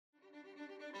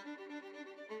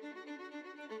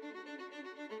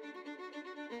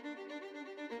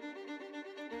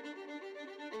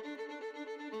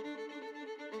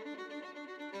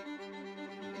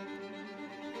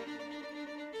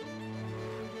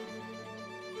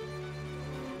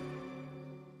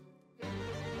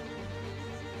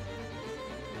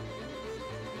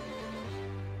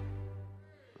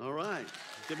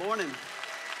Good morning.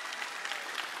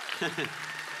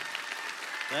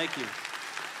 Thank you.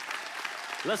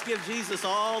 Let's give Jesus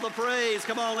all the praise.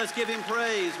 Come on, let's give him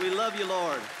praise. We love you,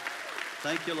 Lord.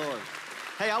 Thank you, Lord.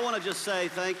 Hey, I want to just say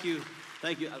thank you.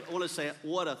 Thank you. I want to say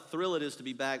what a thrill it is to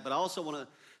be back, but I also want to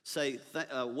say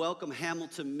welcome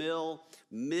Hamilton Mill,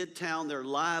 Midtown. They're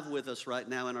live with us right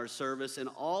now in our service, and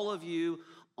all of you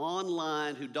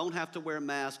online who don't have to wear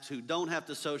masks, who don't have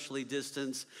to socially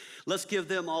distance. Let's give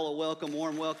them all a welcome,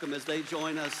 warm welcome as they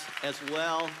join us as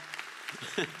well.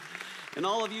 And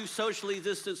all of you socially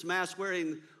distanced,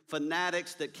 mask-wearing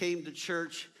fanatics that came to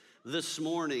church this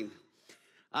morning,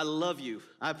 I love you.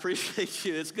 I appreciate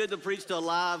you. It's good to preach to a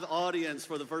live audience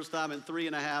for the first time in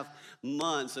 3.5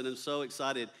 months, and I'm so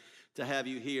excited to have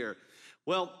you here.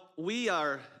 Well, we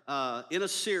are in a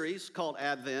series called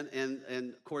Advent, and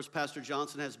of course, Pastor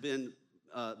Johnson has been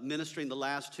ministering the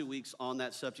last 2 weeks on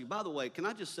that subject. By the way, can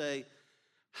I just say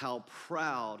how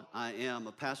proud I am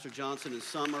of Pastor Johnson and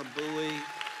Summer Bowie,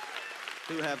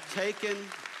 who have taken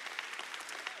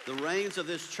the reins of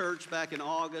this church back in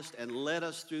August and led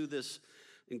us through this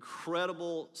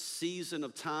incredible season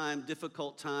of time,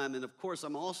 difficult time. And of course,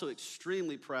 I'm also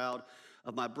extremely proud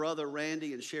of my brother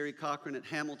Randy and Sherry Cochran at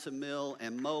Hamilton Mill,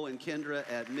 and Mo and Kendra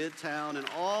at Midtown, and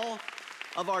all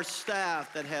of our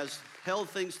staff that has held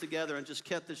things together and just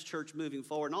kept this church moving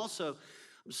forward. And also,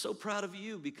 I'm so proud of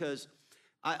you because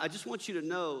I just want you to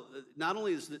know, not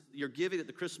only is your giving at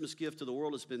the Christmas gift to the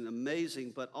world has been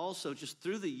amazing, but also just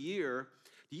through the year,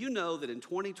 do you know that in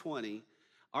 2020,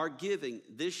 our giving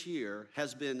this year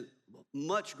has been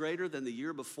much greater than the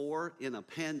year before in a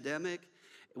pandemic,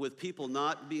 with people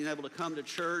not being able to come to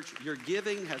church? Your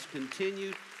giving has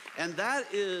continued, and that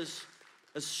is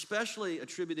especially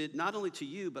attributed not only to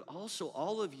you, but also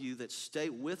all of you that stay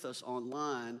with us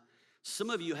online. Some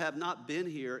of you have not been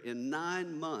here in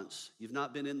 9 months. You've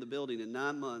not been in the building in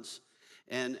 9 months.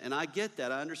 And I get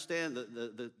that. I understand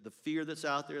the fear that's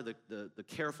out there, the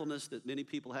carefulness that many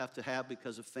people have to have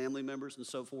because of family members and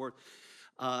so forth.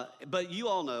 But you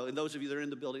all know, and those of you that are in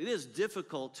the building, it is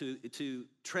difficult to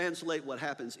translate what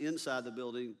happens inside the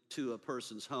building to a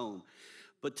person's home.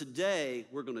 But today,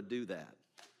 we're going to do that.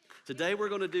 Today, we're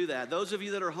going to do that. Those of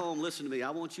you that are home, listen to me. I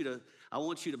want you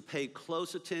to pay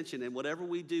close attention, and whatever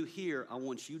we do here, I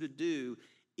want you to do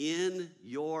in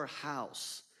your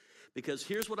house. Because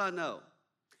here's what I know,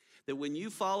 that when you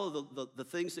follow the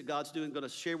things that God's doing, what I'm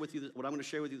going to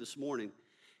share with you this morning,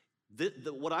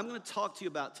 what I'm going to talk to you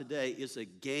about today is a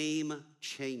game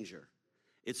changer.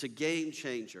 It's a game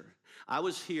changer. I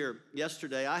was here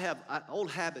yesterday.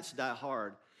 Old habits die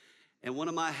hard. And one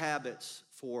of my habits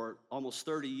for almost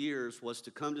 30 years was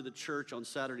to come to the church on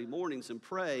Saturday mornings and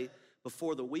pray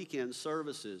before the weekend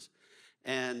services.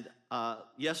 And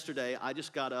yesterday, I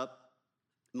just got up.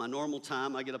 My normal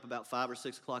time, I get up about 5 or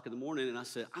 6 o'clock in the morning, and I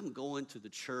said, I'm going to the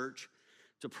church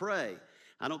to pray.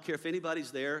 I don't care if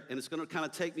anybody's there, and it's going to kind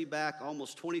of take me back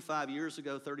almost 25 years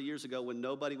ago, 30 years ago, when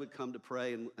nobody would come to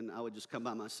pray, and I would just come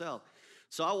by myself.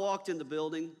 So I walked in the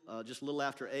building just a little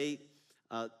after 8.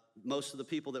 Most of the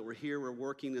people that were here were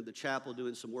working in the chapel,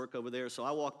 doing some work over there. So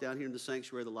I walked down here in the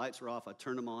sanctuary. The lights were off. I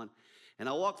turned them on, and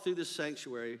I walked through this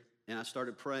sanctuary, and I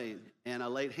started praying, and I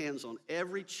laid hands on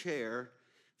every chair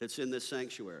that's in this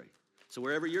sanctuary. So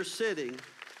wherever you're sitting,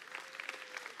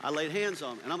 I laid hands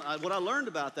on them. And what I learned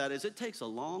about that is it takes a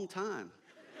long time.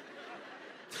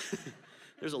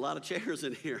 There's a lot of chairs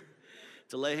in here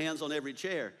to lay hands on every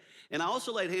chair. And I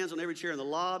also laid hands on every chair in the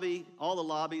lobby, all the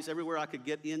lobbies, everywhere I could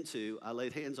get into, I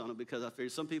laid hands on them because I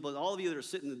figured some people, all of you that are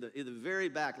sitting in the very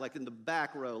back, like in the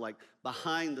back row, like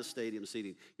behind the stadium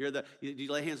seating, did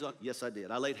you lay hands on? Yes, I did.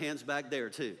 I laid hands back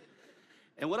there too.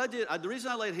 And what I did, the reason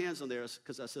I laid hands on there is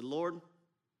because I said, Lord,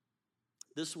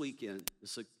 this weekend,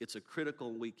 it's a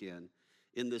critical weekend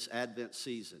in this Advent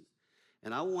season.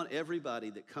 And I want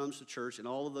everybody that comes to church and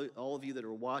all of you that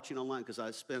are watching online, because I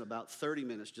spent about 30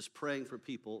 minutes just praying for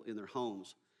people in their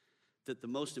homes, that the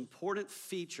most important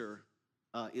feature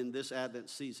in this Advent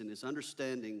season is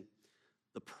understanding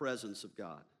the presence of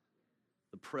God.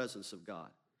 The presence of God.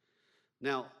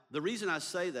 Now, the reason I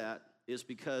say that is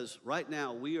because right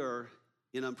now we are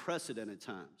in unprecedented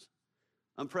times.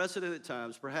 Unprecedented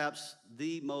times, perhaps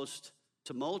the most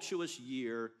tumultuous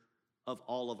year of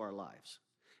all of our lives.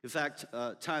 In fact,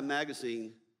 Time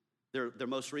Magazine, their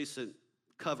most recent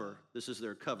cover, this is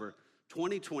their cover,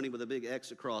 2020 with a big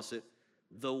X across it,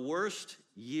 the worst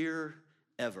year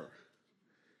ever.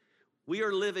 We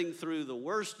are living through the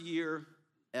worst year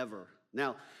ever.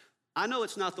 Now, I know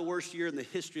it's not the worst year in the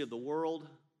history of the world.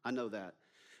 I know that.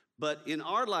 But in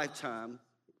our lifetime,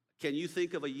 can you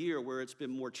think of a year where it's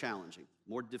been more challenging,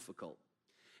 more difficult?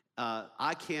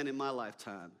 I can in my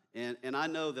lifetime. And I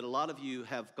know that a lot of you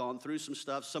have gone through some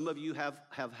stuff. Some of you have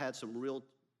had some real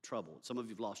trouble. Some of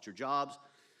you have lost your jobs.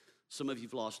 Some of you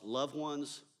have lost loved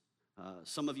ones.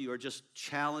 Some of you are just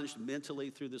challenged mentally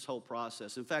through this whole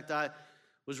process. In fact, I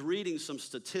was reading some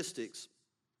statistics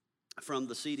from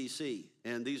the CDC,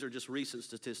 and these are just recent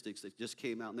statistics that just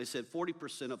came out. And they said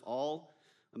 40% of all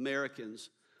Americans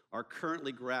are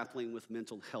currently grappling with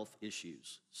mental health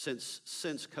issues since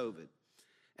COVID.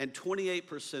 And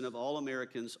 28% of all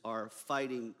Americans are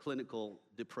fighting clinical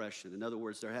depression. In other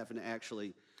words, they're having to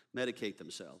actually medicate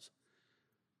themselves.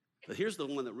 But here's the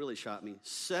one that really shocked me.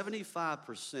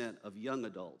 75% of young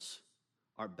adults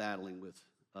are battling with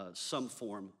some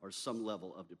form or some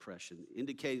level of depression,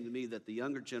 indicating to me that the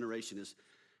younger generation is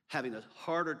having a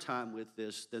harder time with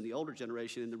this than the older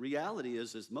generation. And the reality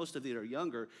is most of you are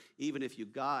younger. Even if you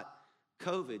got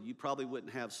COVID, you probably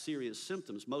wouldn't have serious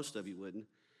symptoms. Most of you wouldn't.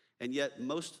 And yet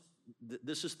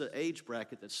this is the age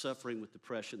bracket that's suffering with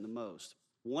depression the most.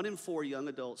 1 in 4 young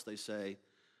adults, they say,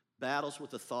 battles with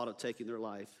the thought of taking their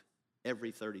life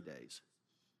every 30 days.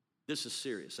 This is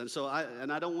serious. And so I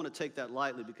don't want to take that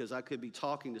lightly, because I could be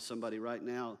talking to somebody right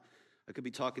now. I could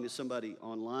be talking to somebody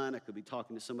online. I could be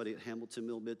talking to somebody at Hamilton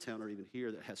Mill, Midtown, or even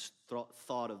here that has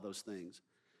thought of those things.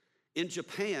 In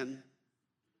Japan,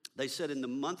 they said in the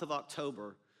month of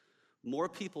October, more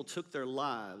people took their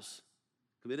lives,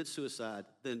 committed suicide,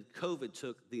 than COVID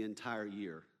took the entire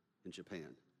year in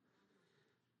Japan.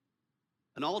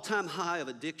 An all-time high of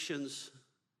addictions,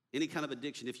 any kind of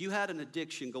addiction. If you had an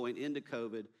addiction going into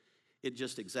COVID, it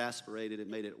just exacerbated it,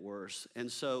 made it worse.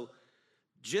 And so,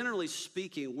 generally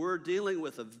speaking, we're dealing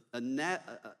with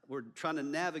we're trying to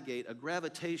navigate a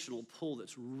gravitational pull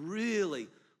that's really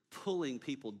pulling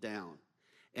people down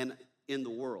and in the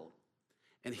world.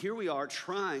 And here we are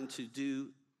trying to do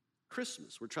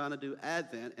Christmas. We're trying to do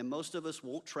Advent, and most of us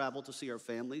won't travel to see our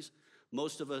families.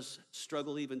 Most of us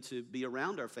struggle even to be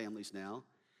around our families now,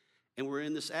 and we're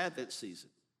in this Advent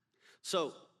season.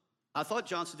 So I thought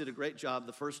Johnson did a great job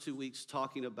the first 2 weeks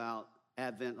talking about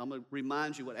Advent. I'm going to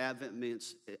remind you what Advent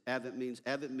means. Advent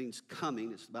means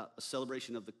coming. It's about a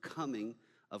celebration of the coming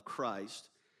of Christ.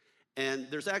 And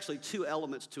there's actually 2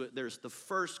 elements to it. There's the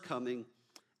first coming,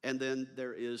 and then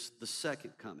there is the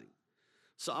second coming.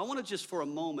 So I want to just for a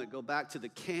moment go back to the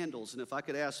candles. And if I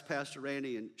could ask Pastor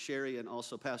Randy and Sherry and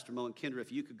also Pastor Mo and Kendra,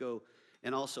 if you could go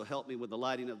and also help me with the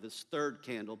lighting of this third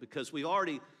candle, because we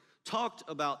already talked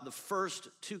about the first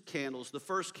 2 candles. The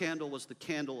first candle was the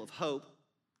candle of hope,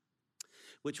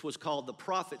 which was called the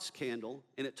prophet's candle,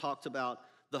 and it talked about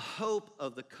the hope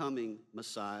of the coming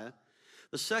Messiah.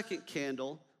 The second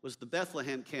candle was the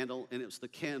Bethlehem candle, and it was the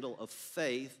candle of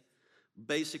faith,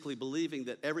 basically believing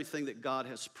that everything that God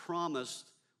has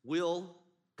promised will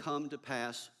come to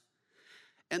pass.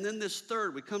 And then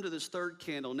we come to this third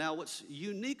candle. Now, what's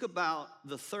unique about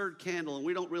the third candle, and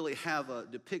we don't really have a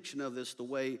depiction of this the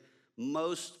way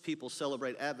most people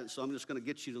celebrate Advent, so I'm just going to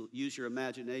get you to use your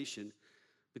imagination,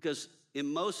 because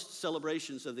in most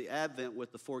celebrations of the Advent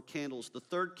with the 4 candles, the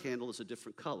third candle is a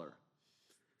different color.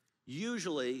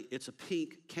 Usually, it's a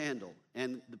pink candle,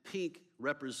 and the pink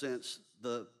represents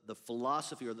the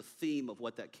philosophy or the theme of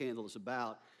what that candle is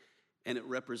about, and it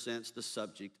represents the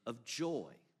subject of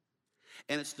joy.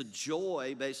 And it's the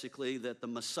joy, basically, that the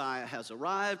Messiah has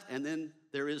arrived, and then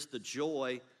there is the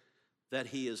joy that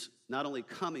he is not only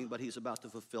coming, but he's about to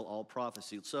fulfill all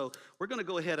prophecy. So we're going to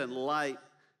go ahead and light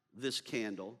this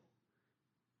candle,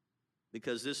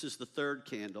 because this is the third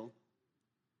candle.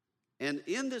 And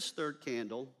in this third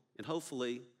candle, and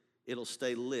hopefully it'll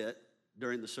stay lit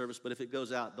during the service, but if it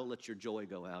goes out, don't let your joy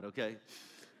go out, okay?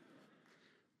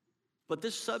 But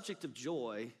this subject of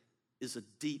joy is a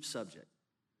deep subject.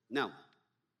 Now,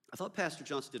 I thought Pastor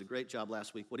Johnson did a great job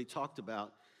last week. What he talked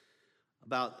about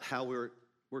how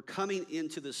we're coming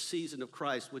into the season of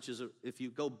Christ, which is, if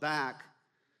you go back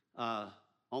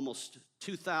almost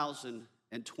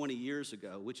 2,020 years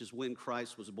ago, which is when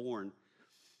Christ was born.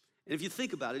 And if you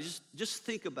think about it, just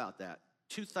think about that.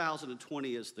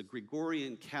 2020 is the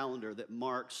Gregorian calendar that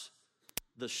marks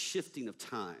the shifting of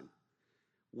time,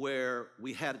 where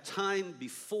we had a time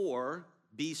before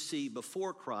BC,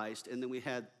 before Christ, and then we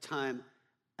had time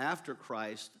after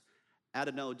Christ,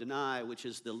 Adonai Adonai, which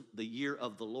is the year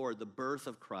of the Lord, the birth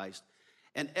of Christ.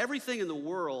 And everything in the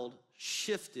world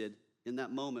shifted in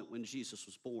that moment when Jesus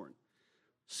was born,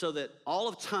 so that all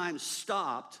of time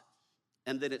stopped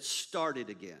and then it started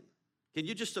again. Can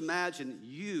you just imagine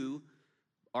you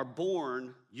are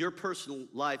born, your personal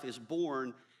life is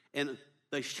born, and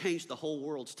they changed the whole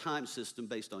world's time system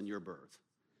based on your birth.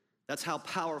 That's how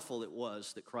powerful it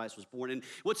was that Christ was born. And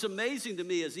what's amazing to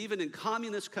me is even in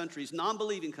communist countries,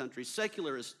 non-believing countries,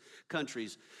 secularist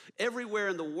countries, everywhere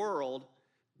in the world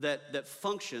that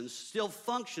functions, still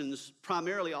functions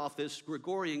primarily off this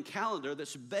Gregorian calendar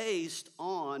that's based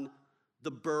on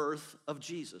the birth of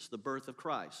Jesus, the birth of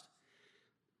Christ.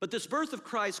 But this birth of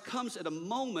Christ comes at a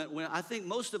moment when I think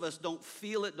most of us don't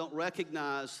feel it, don't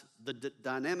recognize the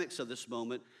dynamics of this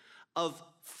moment, of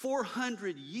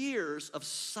 400 years of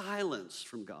silence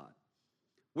from God,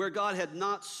 where God had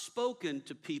not spoken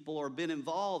to people or been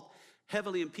involved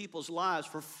heavily in people's lives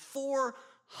for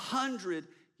 400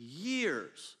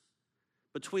 years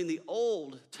between the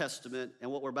Old Testament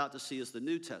and what we're about to see as the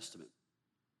New Testament.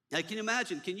 Now,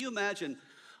 can you imagine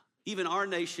even our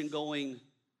nation going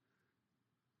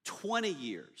 20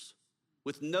 years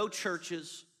with no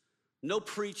churches, no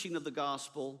preaching of the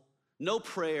gospel, no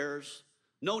prayers,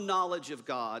 no knowledge of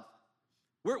God?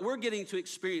 We're getting to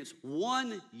experience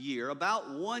 1 year,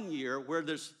 about 1 year, where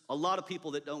there's a lot of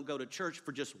people that don't go to church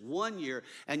for just 1 year,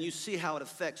 and you see how it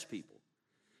affects people.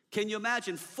 Can you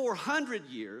imagine 400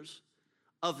 years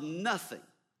of nothing?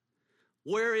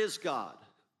 Where is God?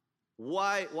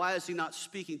 Why is he not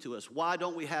speaking to us? Why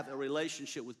don't we have a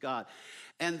relationship with God?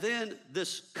 And then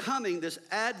this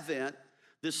Advent,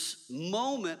 this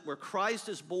moment where Christ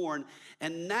is born,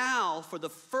 and now for the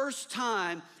first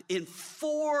time in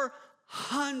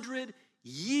 400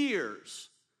 years,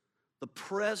 the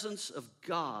presence of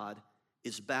God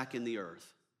is back in the earth.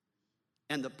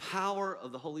 And the power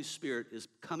of the Holy Spirit is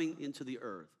coming into the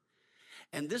earth.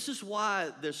 And this is why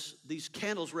these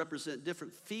candles represent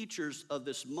different features of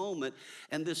this moment.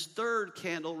 And this third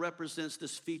candle represents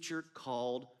this feature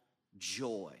called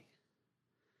joy.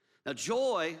 Now,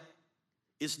 joy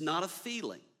is not a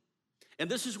feeling. And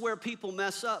this is where people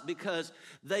mess up, because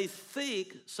they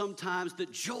think sometimes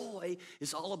that joy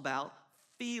is all about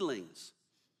feelings.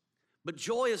 But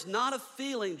joy is not a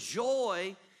feeling.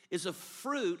 Joy is a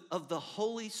fruit of the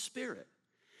Holy Spirit.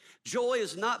 Joy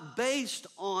is not based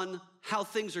on how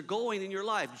things are going in your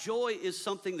life. Joy is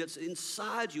something that's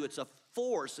inside you. It's a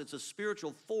force, it's a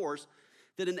spiritual force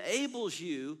that enables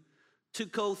you to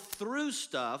go through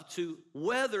stuff, to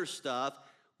weather stuff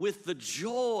with the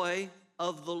joy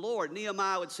of the Lord.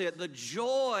 Nehemiah would say it, the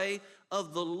joy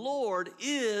of the Lord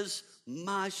is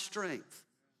my strength.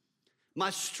 My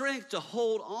strength to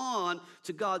hold on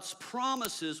to God's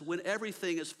promises when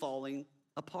everything is falling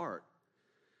apart.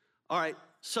 All right,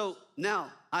 so now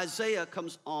Isaiah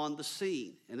comes on the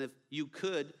scene. And if you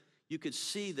could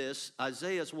see this.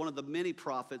 Isaiah is one of the many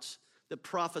prophets that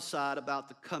prophesied about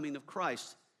the coming of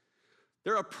Christ.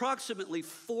 There are approximately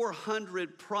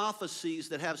 400 prophecies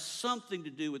that have something to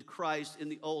do with Christ in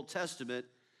the Old Testament.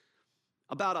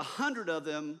 About 100 of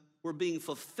them were being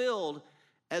fulfilled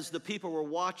as the people were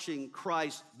watching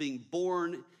Christ being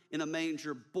born in a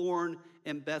manger, born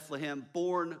in Bethlehem,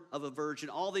 born of a virgin.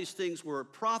 All these things were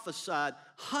prophesied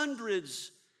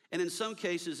hundreds, and in some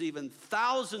cases even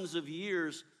thousands of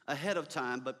years ahead of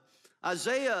time. But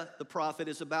Isaiah, the prophet,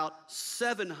 is about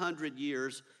 700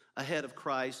 years ahead of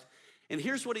Christ. And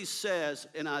here's what he says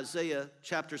in Isaiah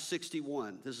chapter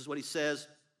 61. This is what he says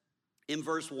in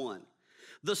verse 1.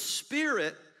 The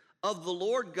Spirit of the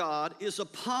Lord God is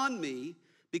upon me,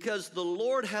 because the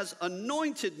Lord has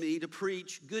anointed me to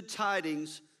preach good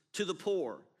tidings to the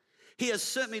poor. He has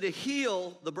sent me to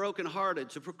heal the brokenhearted,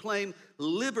 to proclaim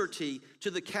liberty to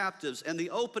the captives, and the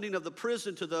opening of the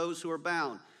prison to those who are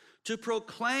bound, to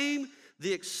proclaim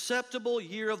the acceptable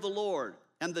year of the Lord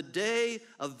and the day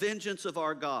of vengeance of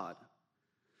our God,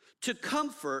 to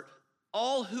comfort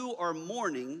all who are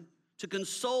mourning, to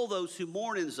console those who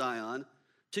mourn in Zion,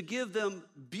 to give them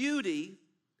beauty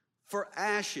for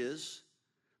ashes,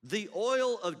 the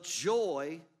oil of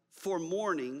joy for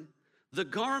mourning, the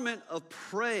garment of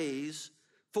praise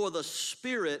for the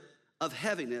spirit of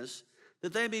heaviness,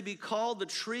 that they may be called the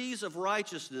trees of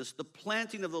righteousness, the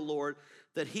planting of the Lord,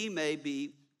 that he may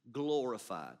be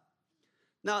glorified.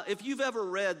 Now, if you've ever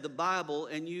read the Bible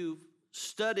and you've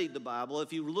studied the Bible,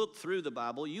 if you look through the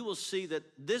Bible, you will see that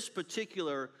this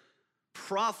particular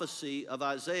prophecy of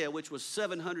Isaiah, which was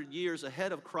 700 years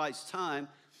ahead of Christ's time,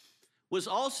 was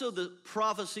also the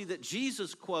prophecy that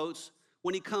Jesus quotes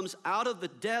when he comes out of the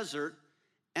desert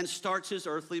and starts his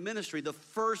earthly ministry. The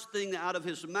first thing out of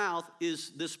his mouth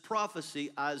is this prophecy,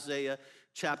 Isaiah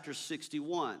chapter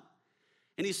 61.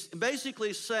 And he's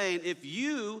basically saying, if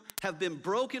you have been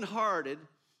brokenhearted,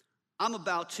 I'm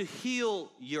about to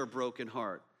heal your broken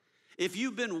heart. If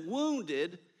you've been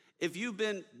wounded, If you've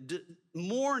been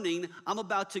mourning, I'm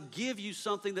about to give you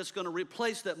something that's going to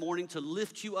replace that mourning to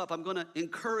lift you up. I'm going to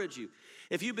encourage you.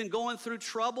 If you've been going through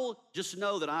trouble, just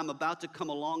know that I'm about to come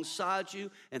alongside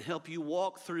you and help you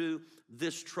walk through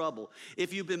this trouble.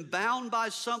 If you've been bound by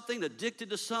something, addicted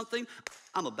to something,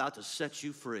 I'm about to set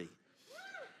you free.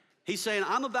 He's saying,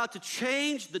 I'm about to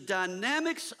change the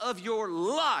dynamics of your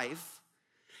life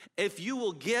if you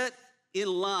will get in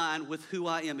line with who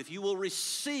I am, if you will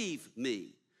receive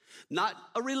me. Not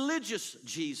a religious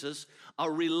Jesus, a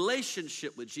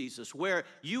relationship with Jesus, where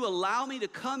you allow me to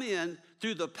come in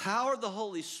through the power of the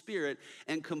Holy Spirit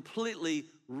and completely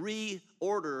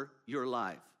reorder your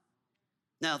life.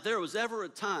 Now, if there was ever a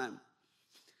time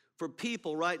for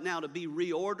people right now to be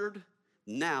reordered,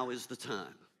 now is the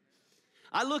time.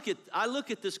 I look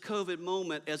at this COVID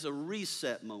moment as a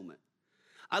reset moment.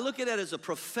 I look at it as a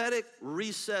prophetic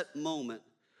reset moment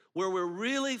where we're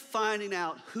really finding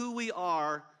out who we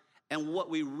are and what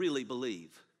we really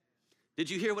believe. Did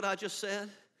you hear what I just said?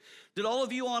 Did all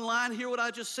of you online hear what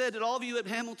I just said? Did all of you at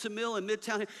Hamilton Mill and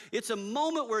Midtown? It's a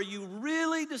moment where you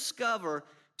really discover,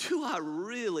 do I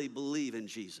really believe in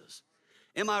Jesus?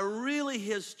 Am I really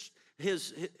is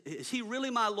he really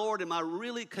my Lord? Am I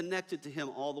really connected to him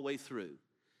all the way through?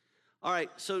 All right,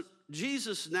 so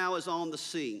Jesus now is on the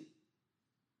scene.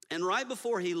 And right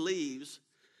before he leaves,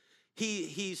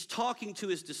 he's talking to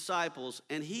his disciples,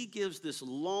 and he gives this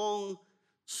long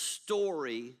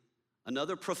story,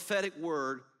 another prophetic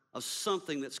word of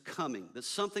something that's coming, that's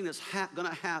something that's going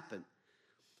to happen.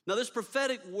 Now, this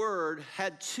prophetic word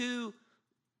had two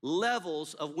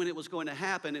levels of when it was going to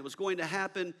happen. It was going to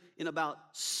happen in about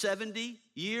 70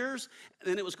 years, and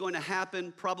then it was going to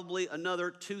happen probably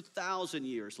another 2,000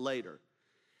 years later.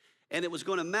 And it was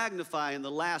going to magnify in the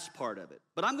last part of it.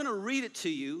 But I'm going to read it to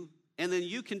you, and then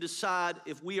you can decide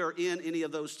if we are in any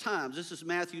of those times. This is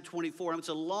Matthew 24. It's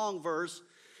a long verse.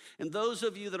 And those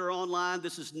of you that are online,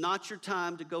 this is not your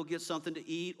time to go get something to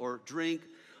eat or drink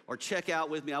or check out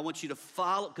with me. I want you to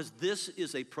follow, because this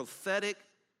is a prophetic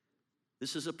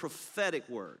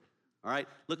word. All right,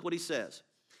 look what he says.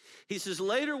 He says,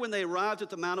 later when they arrived at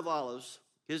the Mount of Olives,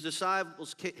 his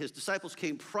disciples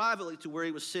came privately to where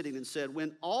he was sitting and said,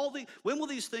 when will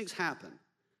these things happen?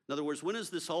 In other words, when is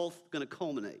this all going to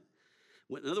culminate?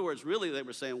 In other words, really they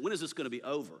were saying, when is this going to be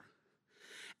over?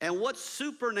 And what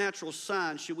supernatural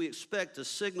sign should we expect to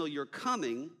signal your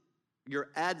coming, your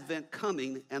advent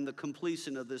coming, and the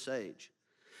completion of this age?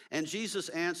 And Jesus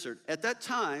answered, at that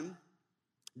time,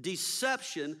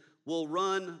 deception will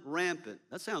run rampant.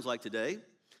 That sounds like today.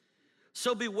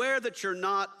 So beware that you're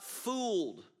not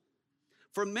fooled.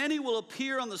 For many will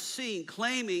appear on the scene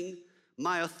claiming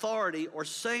my authority or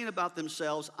saying about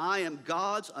themselves, I am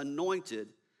God's anointed,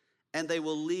 and they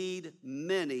will lead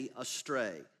many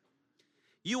astray.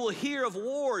 You will hear of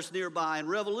wars nearby and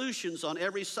revolutions on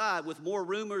every side with more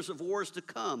rumors of wars to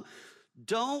come.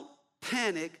 Don't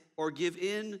panic or give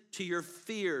in to your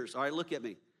fears. All right, look at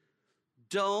me.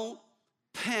 Don't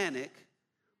panic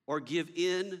or give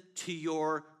in to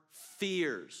your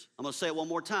fears. I'm going to say it one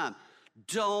more time.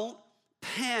 Don't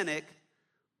panic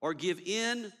or give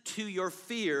in to your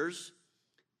fears,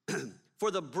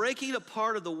 for the breaking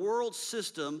apart of the world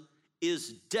system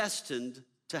is destined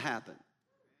to happen.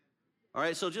 All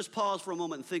right, so just pause for a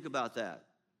moment and think about that.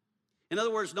 In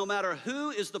other words, no matter who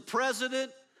is the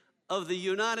president of the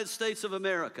United States of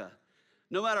America,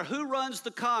 no matter who runs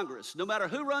the Congress, no matter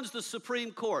who runs the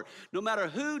Supreme Court, no matter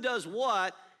who does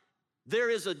what, there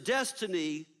is a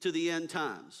destiny to the end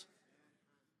times.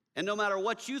 And no matter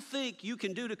what you think you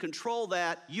can do to control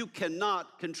that, you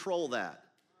cannot control that.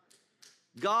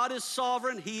 God is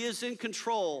sovereign, he is in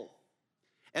control.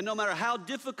 And no matter how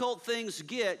difficult things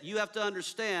get, you have to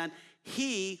understand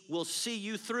he will see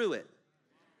you through it.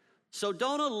 So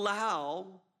don't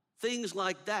allow things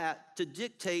like that to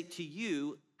dictate to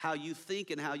you how you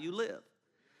think and how you live.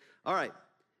 All right,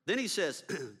 then he says,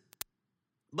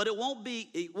 but it won't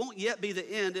yet be the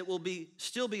end, it will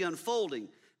still be unfolding.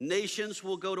 Nations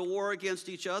will go to war against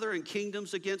each other and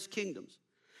kingdoms against kingdoms.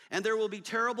 And there will be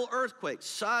terrible earthquakes,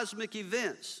 seismic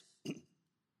events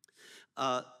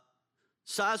of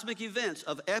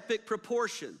epic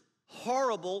proportion,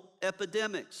 horrible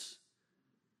epidemics.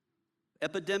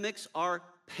 Epidemics are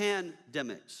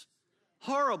pandemics,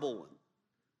 horrible one.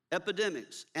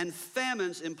 Epidemics and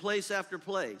famines in place after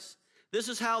place. This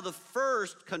is how the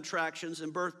first contractions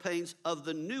and birth pains of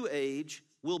the new age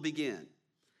will begin.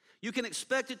 You can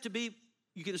expect to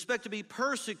be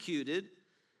persecuted,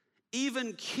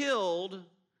 even killed,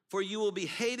 for you will be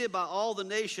hated by all the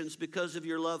nations because of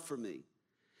your love for me.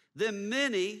 Then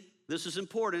many, this is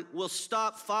important, will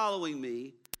stop following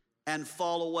me and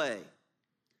fall away.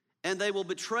 and they will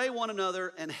betray one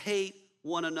another and hate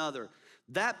one another.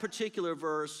 That particular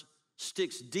verse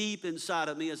sticks deep inside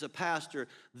of me as a pastor.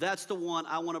 That's the one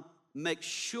I want to make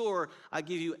sure I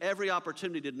give you every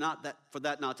opportunity for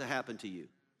that not to happen to you.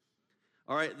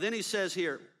 All right, then he says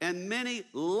here, and many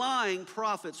lying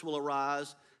prophets will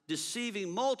arise, deceiving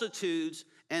multitudes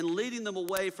and leading them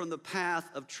away from the path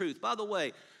of truth. By the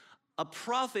way, a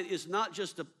prophet is not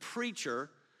just a preacher,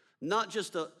 not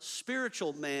just a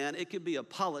spiritual man. It can be a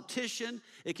politician,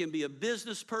 it can be a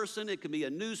business person, it can be a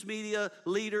news media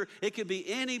leader, it could be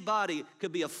anybody, it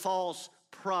could be a false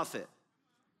prophet.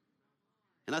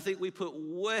 And I think we put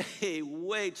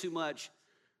way too much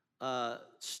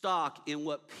stock in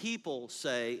what people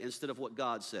say instead of what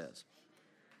God says.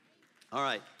 All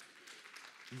right.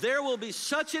 There will be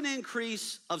such an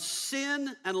increase of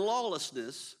sin and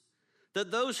lawlessness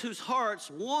that those whose hearts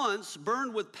once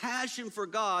burned with passion for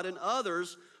God and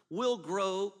others will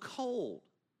grow cold.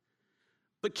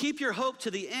 But keep your hope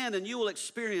to the end and you will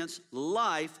experience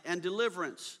life and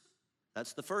deliverance.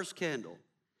 That's the first candle.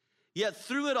 Yet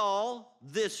through it all,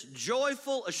 this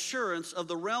joyful assurance of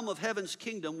the realm of heaven's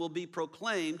kingdom will be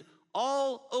proclaimed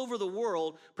all over the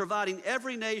world, providing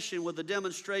every nation with a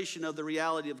demonstration of the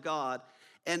reality of God.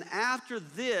 And after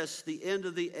this, the end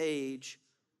of the age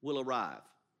will arrive.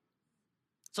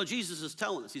 So Jesus is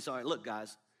telling us, he's all right, look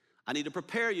guys, I need to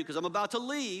prepare you because I'm about to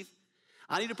leave.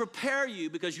 I need to prepare you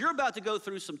because you're about to go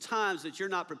through some times that you're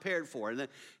not prepared for. And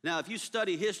now if you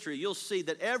study history, you'll see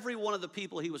that every one of the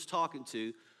people he was talking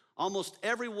to, almost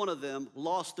every one of them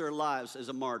lost their lives as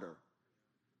a martyr.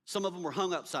 Some of them were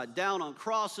hung upside down on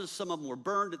crosses. Some of them were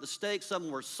burned at the stake.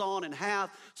 Some were sawn in half.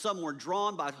 Some were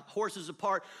drawn by horses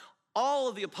apart. All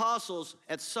of the apostles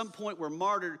at some point were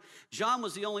martyred. John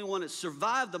was the only one that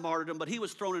survived the martyrdom, but he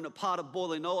was thrown in a pot of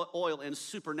boiling oil and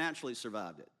supernaturally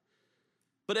survived it.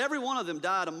 But every one of them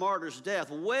died a martyr's death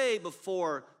way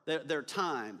before their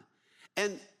time.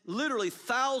 And literally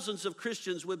thousands of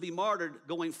Christians would be martyred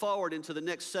going forward into the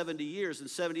next 70 years. In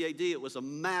 70 AD, it was a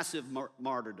massive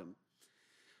martyrdom.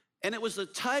 And it was a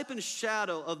type and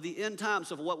shadow of the end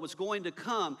times of what was going to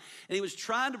come. And he was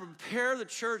trying to prepare the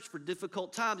church for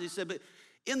difficult times. He said, but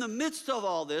in the midst of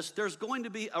all this, there's going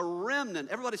to be a remnant.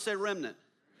 Everybody say remnant.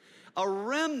 A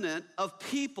remnant of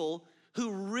people who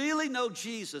really know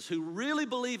Jesus, who really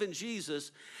believe in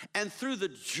Jesus, and through the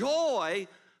joy,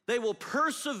 they will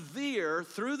persevere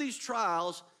through these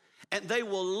trials, and they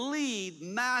will lead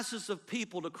masses of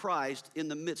people to Christ in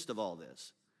the midst of all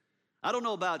this. I don't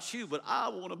know about you, but I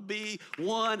want to be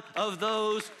one of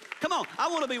those. Come on, I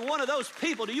want to be one of those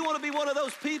people. Do you want to be one of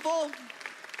those people?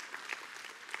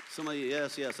 Some of you,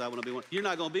 yes, I want to be one. You're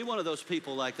not going to be one of those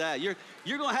people like that. You're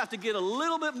going to have to get a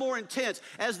little bit more intense.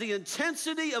 As the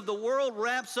intensity of the world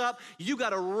ramps up, you got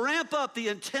to ramp up the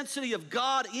intensity of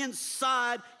God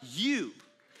inside you.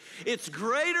 It's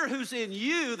greater who's in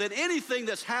you than anything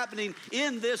that's happening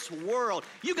in this world.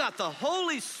 You got the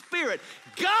Holy Spirit,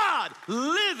 God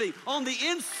living on the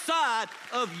inside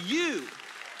of you.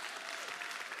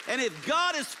 And if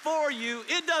God is for you,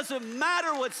 it doesn't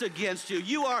matter what's against you.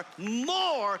 You are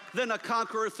more than a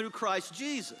conqueror through Christ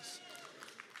Jesus.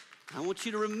 I want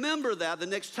you to remember that the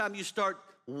next time you start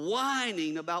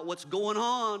whining about what's going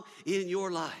on in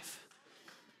your life.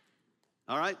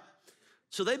 All right?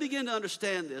 So they begin to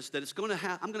understand this, that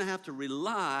I'm going to have to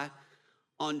rely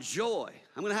on joy.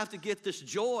 I'm going to have to get this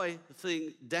joy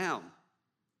thing down.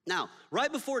 Now, right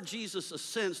before Jesus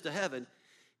ascends to heaven,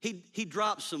 he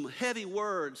drops some heavy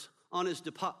words on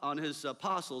his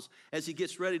apostles as he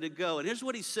gets ready to go. And here's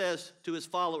what he says to his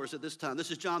followers at this time.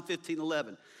 This is John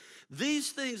 15:11.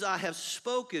 These things I have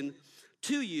spoken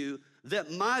to you,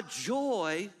 that my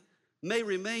joy may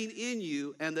remain in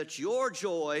you, and that your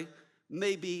joy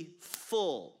may be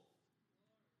full.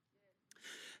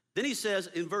 Then he says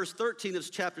in verse 13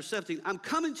 of chapter 17, I'm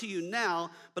coming to you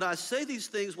now, but I say these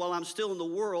things while I'm still in the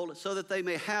world, so that they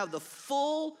may have the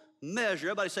full measure.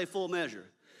 Everybody say full measure.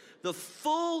 The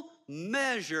full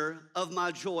measure of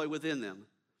my joy within them.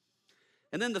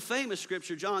 And then the famous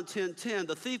scripture, John 10:10,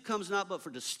 the thief comes not but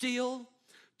for to steal,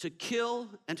 to kill,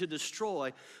 and to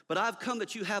destroy. But I've come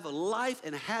that you have a life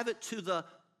and have it to the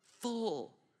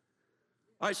full.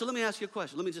 All right, so let me ask you a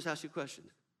question. Let me just ask you a question.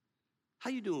 How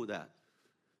you doing with that?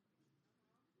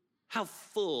 How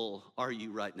full are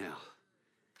you right now?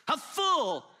 How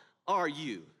full are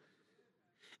you?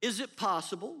 Is it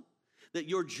possible that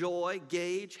your joy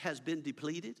gauge has been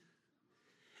depleted?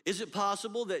 Is it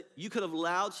possible that you could have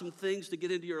allowed some things to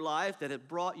get into your life that have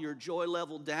brought your joy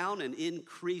level down and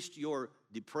increased your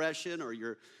depression or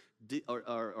your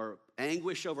or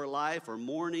anguish over life or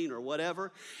mourning or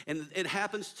whatever. And it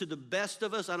happens to the best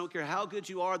of us. I don't care how good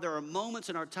you are. There are moments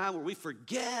in our time where we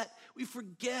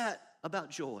forget about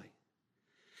joy.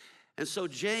 And so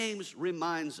James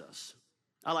reminds us.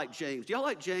 I like James. Do y'all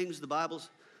like James, the Bible's?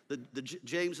 The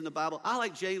James in the Bible? I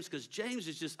like James because James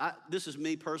is just, this is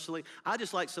me personally, I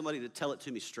just like somebody to tell it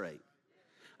to me straight.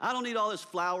 I don't need all this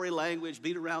flowery language,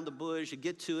 beat around the bush, you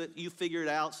get to it, you figure it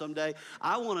out someday.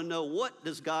 I want to know, what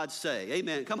does God say?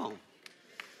 Amen, come on.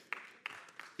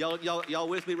 Y'all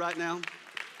with me right now?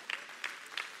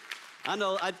 I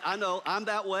know I'm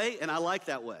that way, and I like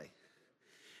that way.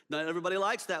 Not everybody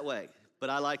likes that way, but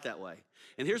I like that way.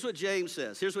 And here's what James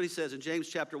says. Here's what he says in James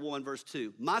chapter 1, verse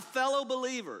 2. My fellow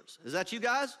believers, is that you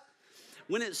guys?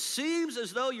 When it seems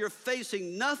as though you're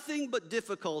facing nothing but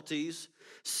difficulties,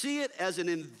 see it as an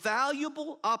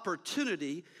invaluable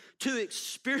opportunity to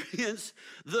experience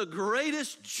the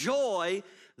greatest joy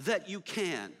that you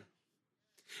can.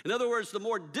 In other words, the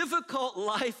more difficult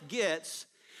life gets,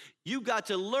 you've got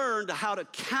to learn how to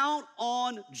count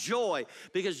on joy,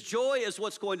 because joy is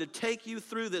what's going to take you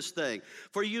through this thing.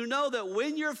 For you know that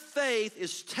when your faith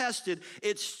is tested,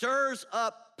 it stirs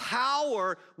up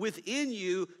power within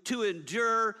you to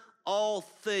endure all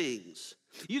things.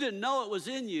 You didn't know it was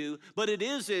in you, but it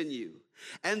is in you.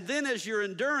 And then as your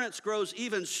endurance grows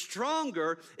even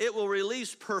stronger, it will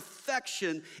release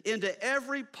perfection into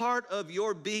every part of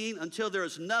your being until there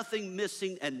is nothing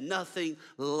missing and nothing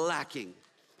lacking.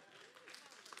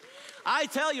 I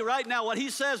tell you right now, what he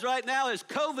says right now is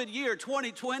COVID year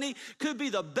 2020 could be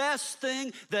the best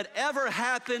thing that ever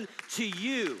happened to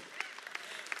you.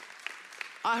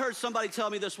 I heard somebody tell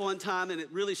me this one time, and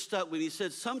it really stuck with me. He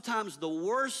said, sometimes the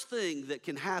worst thing that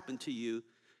can happen to you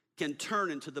can turn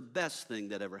into the best thing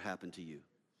that ever happened to you.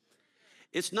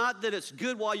 It's not that it's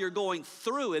good while you're going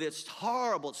through it. It's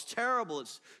horrible, it's terrible,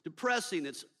 it's depressing,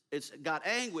 it's got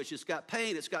anguish, it's got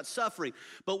pain, it's got suffering.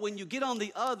 But when you get on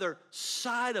the other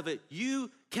side of it, you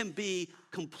can be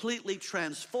completely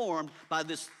transformed by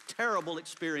this terrible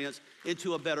experience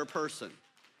into a better person.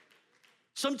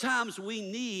 Sometimes we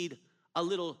need a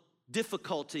little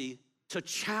difficulty to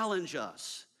challenge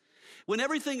us. When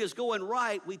everything is going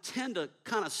right, we tend to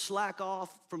kind of slack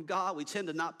off from God. We tend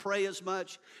to not pray as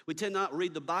much. We tend not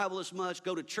read the Bible as much,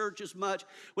 go to church as much.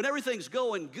 When everything's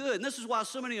going good, and this is why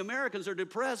so many Americans are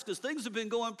depressed, because things have been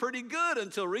going pretty good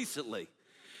until recently.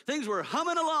 Things were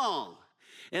humming along.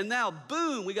 And now,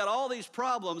 boom, we got all these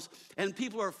problems, and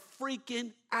people are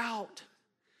freaking out.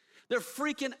 They're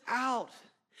freaking out.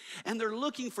 And they're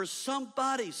looking for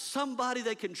somebody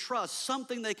they can trust,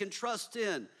 something they can trust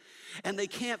in. And they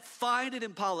can't find it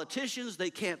in politicians, they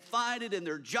can't find it in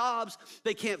their jobs,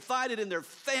 they can't find it in their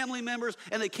family members,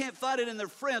 and they can't find it in their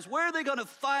friends. Where are they gonna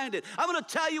find it? I'm gonna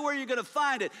tell you where you're gonna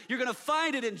find it. You're gonna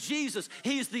find it in Jesus.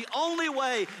 He's the only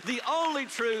way, the only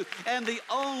truth, and the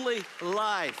only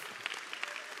life.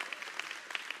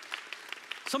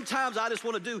 Sometimes I just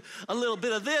wanna do a little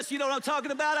bit of this. You know what I'm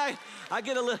talking about? I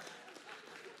get a little,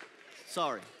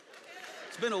 sorry.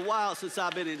 It's been a while since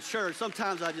I've been in church.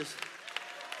 Sometimes I just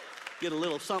get a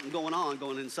little something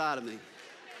going inside of me.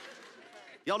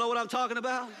 Y'all know what I'm talking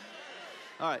about?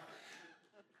 All right.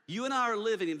 You and I are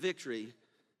living in victory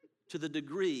to the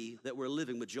degree that we're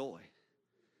living with joy.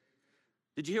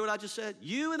 Did you hear what I just said?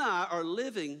 You and I are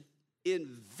living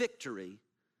in victory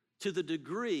to the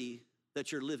degree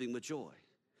that you're living with joy.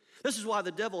 This is why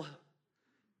the devil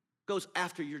goes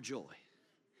after your joy.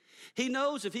 He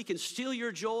knows if he can steal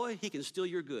your joy, he can steal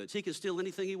your goods. He can steal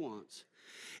anything he wants.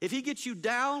 If he gets you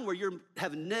down where you're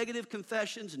having negative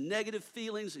confessions, negative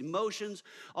feelings, emotions,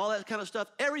 all that kind of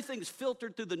stuff, everything's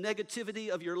filtered through the negativity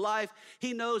of your life,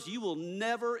 he knows you will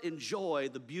never enjoy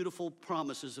the beautiful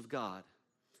promises of God.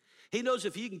 He knows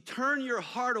if you can turn your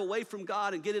heart away from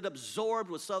God and get it absorbed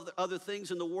with other things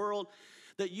in the world,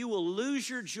 that you will lose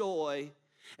your joy,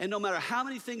 and no matter how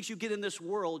many things you get in this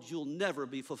world, you'll never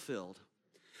be fulfilled.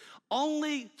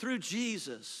 Only through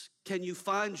Jesus can you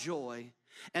find joy,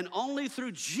 and only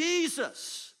through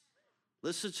Jesus,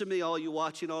 listen to me, all you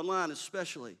watching online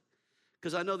especially,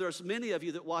 because I know there's many of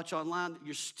you that watch online,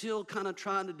 you're still kind of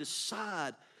trying to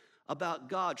decide about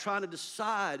God, trying to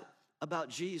decide about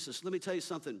Jesus. Let me tell you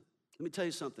something.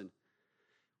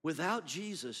 Without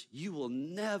Jesus, you will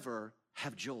never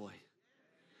have joy.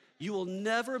 You will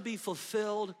never be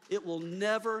fulfilled. It will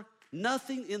never,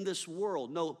 nothing in this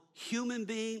world, no human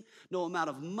being, no amount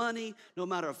of money, no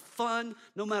amount of fun,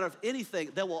 no matter of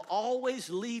anything, that will always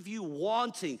leave you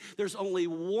wanting. There's only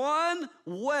one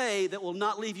way that will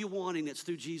not leave you wanting. It's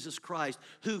through Jesus Christ,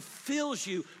 who fills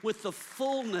you with the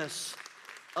fullness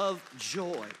of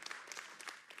joy.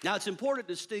 Now, it's important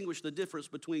to distinguish the difference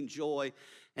between joy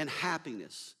and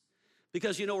happiness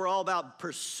because, we're all about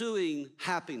pursuing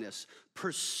happiness,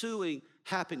 pursuing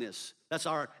happiness. That's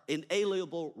our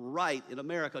inalienable right in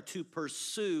America to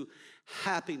pursue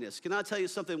happiness. Can I tell you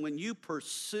something? When you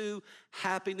pursue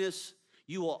happiness,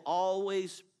 you will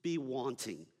always be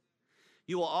wanting.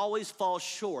 You will always fall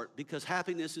short because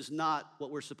happiness is not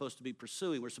what we're supposed to be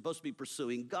pursuing. We're supposed to be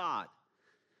pursuing God.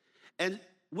 And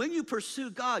when you pursue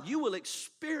God, you will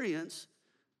experience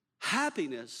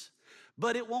happiness,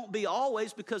 but it won't be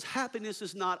always because happiness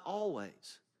is not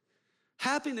always.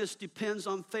 Happiness depends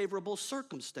on favorable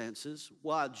circumstances,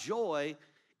 while joy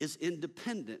is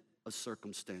independent of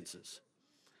circumstances.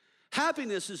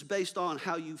 Happiness is based on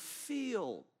how you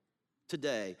feel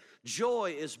today.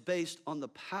 Joy is based on the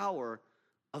power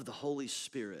of the Holy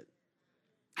Spirit.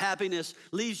 Happiness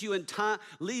leaves you in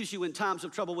times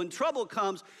of trouble. When trouble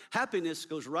comes, happiness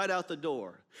goes right out the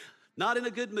door. Not in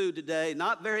a good mood today,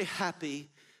 not very happy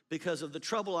because of the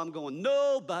trouble I'm going.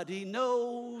 Nobody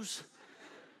knows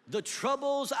the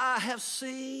troubles I have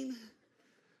seen.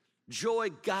 Joy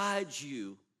guides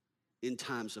you in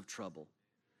times of trouble.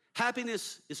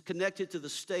 Happiness is connected to the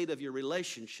state of your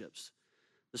relationships,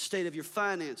 the state of your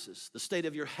finances, the state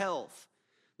of your health,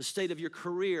 the state of your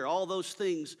career. All those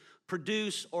things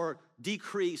produce or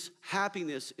decrease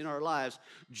happiness in our lives.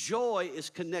 Joy is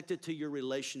connected to your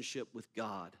relationship with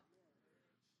God.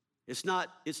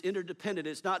 It's interdependent.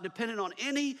 It's not dependent on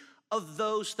any of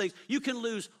those things. You can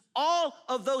lose all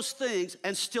of those things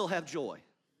and still have joy.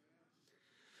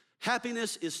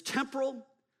 Happiness is temporal,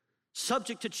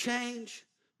 subject to change.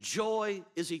 Joy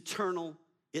is eternal.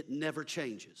 It never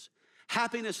changes.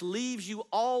 Happiness leaves you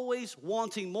always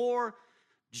wanting more.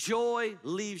 Joy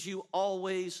leaves you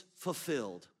always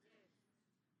fulfilled.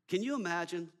 Can you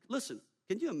imagine? Listen,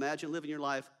 can you imagine living your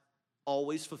life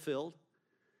always fulfilled?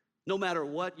 No matter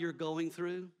what you're going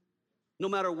through, no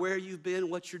matter where you've been,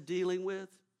 what you're dealing with.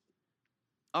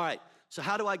 All right, so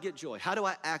how do I get joy? How do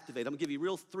I activate? I'm gonna give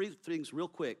you three things real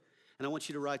quick, and I want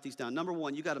you to write these down. Number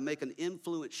one, you gotta make an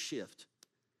influence shift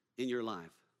in your life.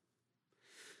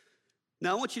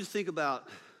 Now, I want you to think about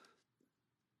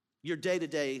your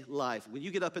day-to-day life. When you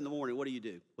get up in the morning, what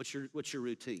do? What's your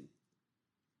routine?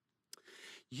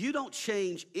 You don't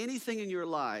change anything in your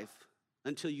life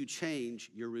until you change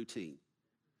your routine.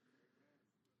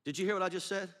 Did you hear what I just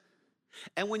said?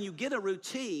 And when you get a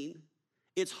routine,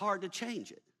 it's hard to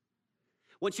change it.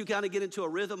 Once you kind of get into a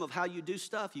rhythm of how you do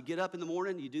stuff, you get up in the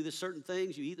morning, you do the certain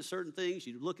things, you eat the certain things,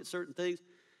 you look at certain things.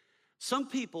 Some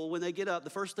people, when they get up, the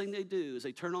first thing they do is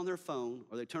they turn on their phone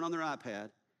or they turn on their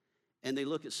iPad and they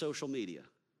look at social media.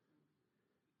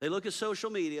 They look at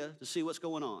social media to see what's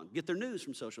going on, get their news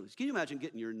from social media. Can you imagine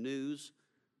getting your news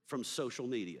from social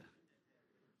media?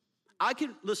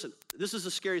 Listen, this is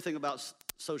a scary thing about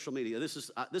social media. This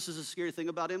is a scary thing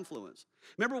about influence.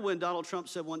 Remember when Donald Trump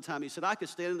said one time, he said, I could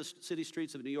stand in the city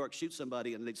streets of New York, shoot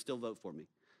somebody, and they'd still vote for me.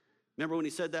 Remember when he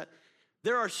said that?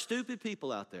 There are stupid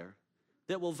people out there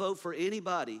that will vote for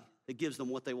anybody that gives them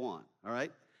what they want, all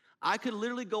right? I could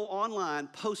literally go online,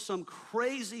 post some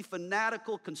crazy,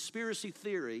 fanatical conspiracy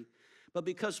theory, but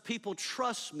because people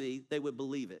trust me, they would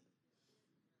believe it.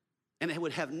 And it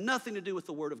would have nothing to do with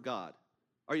the Word of God.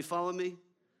 Are you following me?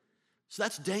 So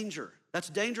that's danger. That's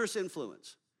dangerous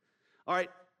influence. All right,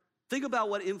 think about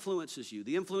what influences you.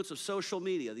 The influence of social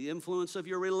media, the influence of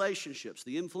your relationships,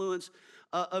 the influence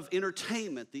of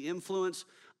entertainment, the influence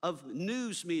of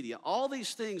news media. All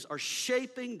these things are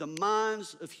shaping the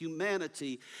minds of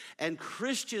humanity, and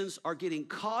Christians are getting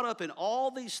caught up in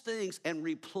all these things and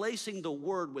replacing the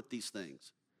Word with these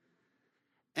things.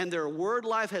 And their word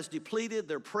life has depleted,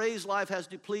 their praise life has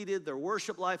depleted, their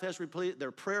worship life has depleted,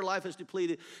 their prayer life has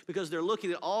depleted because they're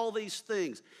looking at all these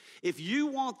things. If you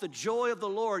want the joy of the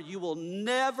Lord, you will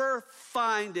never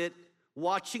find it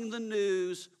watching the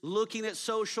news, looking at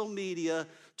social media,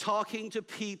 talking to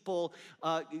people,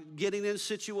 getting in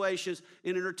situations,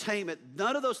 in entertainment.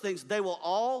 None of those things, they will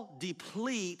all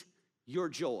deplete your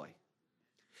joy.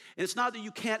 And it's not that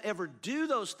you can't ever do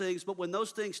those things, but when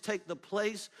those things take the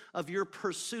place of your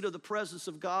pursuit of the presence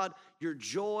of God, your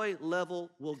joy level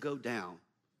will go down.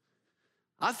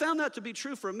 I found that to be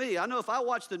true for me. I know if I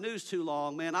watch the news too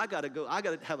long, man, I gotta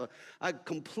have a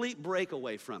complete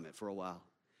breakaway from it for a while.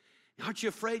 Aren't you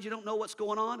afraid you don't know what's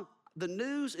going on? The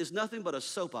news is nothing but a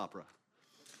soap opera.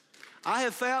 I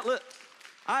have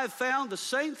found the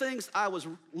same things I was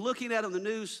looking at on the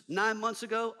news 9 months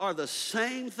ago are the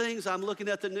same things I'm looking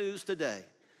at the news today.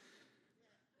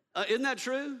 Isn't that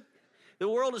true? The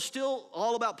world is still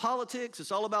all about politics.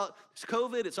 It's all about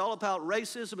COVID. It's all about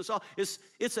racism.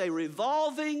 It's a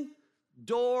revolving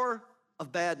door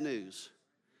of bad news.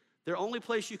 The only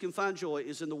place you can find joy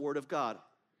is in the Word of God.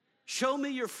 Show me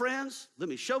your friends.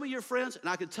 Show me your friends, and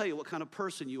I can tell you what kind of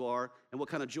person you are and what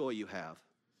kind of joy you have.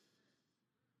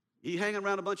 You hang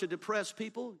around a bunch of depressed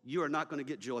people, you are not going to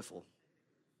get joyful.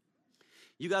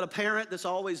 You got a parent that's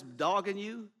always dogging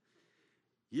you,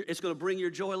 it's going to bring your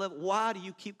joy level. Why do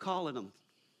you keep calling them?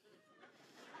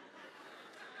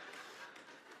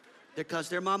 Because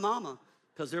they're my mama,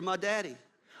 because they're my daddy.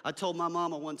 I told my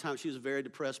mama one time, she was a very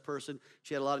depressed person.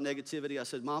 She had a lot of negativity. I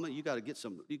said, Mama, you got to get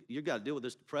you got to deal with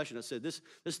this depression. I said, this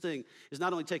thing is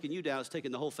not only taking you down, it's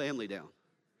taking the whole family down.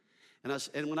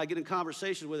 And when I get in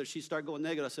conversations with her, she started going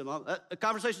negative. I said, Mom, the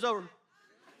conversation's over.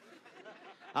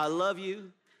 I love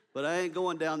you, but I ain't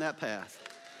going down that path.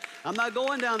 I'm not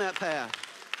going down that path.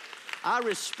 I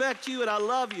respect you and I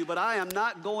love you, but I am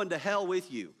not going to hell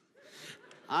with you.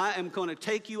 I am going to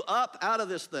take you up out of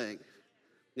this thing.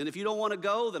 And if you don't want to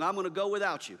go, then I'm going to go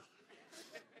without you.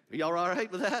 Are y'all all right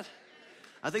with that?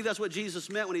 I think that's what Jesus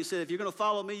meant when he said, if you're going to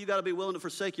follow me, you got to be willing to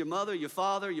forsake your mother, your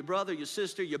father, your brother, your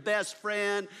sister, your best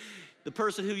friend, the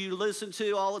person who you listen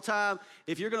to all the time.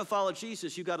 If you're going to follow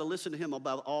Jesus, you got to listen to him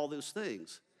about all those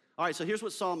things. All right, so here's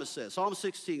what Psalmist says. Psalm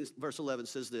 16, verse 11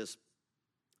 says this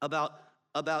about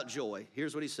joy.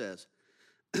 Here's what he says.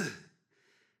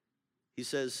 He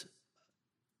says,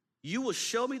 you will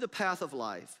show me the path of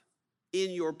life.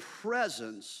 In your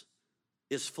presence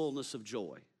is fullness of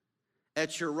joy.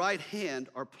 At your right hand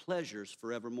are pleasures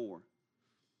forevermore.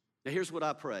 Now here's what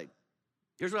I prayed.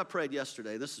 Here's what I prayed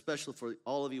yesterday. This is especially for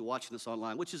all of you watching us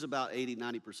online, which is about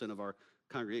 80-90% of our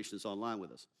congregation is online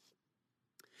with us.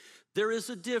 There is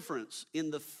a difference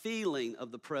in the feeling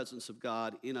of the presence of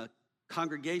God in a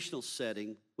congregational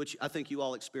setting, which I think you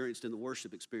all experienced in the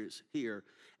worship experience here,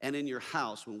 and in your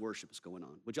house when worship is going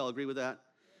on. Would y'all agree with that?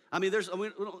 I mean, we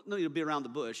don't need to be around the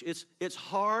bush. It's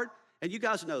hard, and you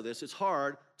guys know this, it's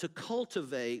hard to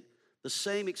cultivate the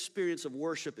same experience of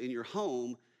worship in your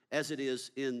home as it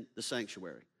is in the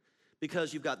sanctuary.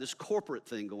 Because you've got this corporate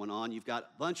thing going on. You've got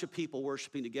a bunch of people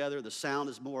worshiping together. The sound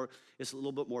is it's a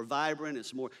little bit more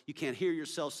vibrant. You can't hear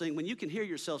yourself sing. When you can hear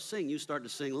yourself sing, you start to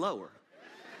sing lower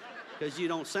because you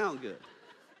don't sound good.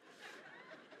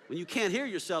 When you can't hear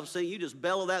yourself sing, you just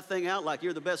bellow that thing out like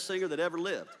you're the best singer that ever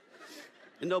lived.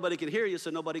 And nobody can hear you, so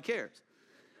nobody cares.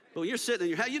 But when you're sitting in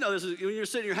your house, you know this is, when you're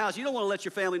sitting in your house, you don't want to let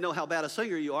your family know how bad a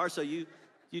singer you are, so you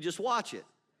just watch it.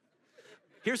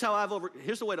 Here's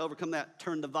the way to overcome that.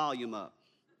 Turn the volume up.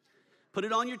 Put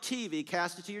it on your TV,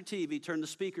 cast it to your TV, turn the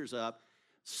speakers up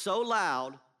so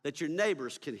loud that your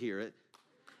neighbors can hear it,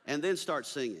 and then start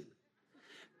singing.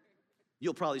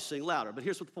 You'll probably sing louder, but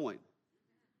here's what the point.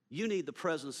 You need the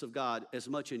presence of God as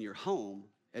much in your home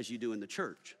as you do in the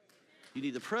church. You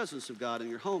need the presence of God in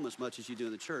your home as much as you do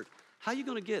in the church. How are you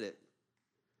going to get it?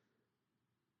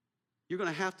 You're going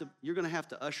to have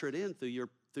to usher it in through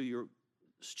your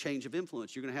change of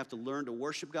influence. You're going to have to learn to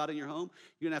worship God in your home.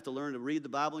 You're going to have to learn to read the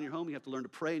Bible in your home. You have to learn to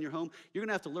pray in your home. You're going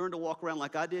to have to learn to walk around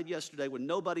like I did yesterday with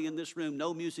nobody in this room,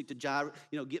 no music to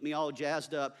get me all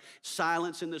jazzed up,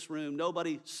 silence in this room,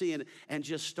 nobody seeing it, and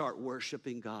just start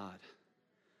worshiping God.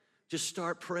 Just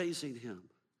start praising him.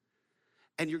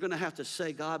 And you're going to have to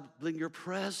say, God, bring your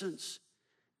presence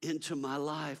into my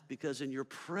life, because in your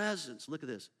presence, look at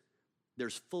this,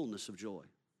 there's fullness of joy.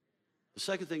 The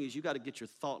second thing is you got to get your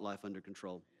thought life under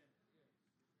control.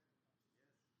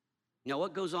 Now,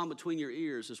 what goes on between your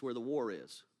ears is where the war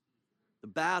is. The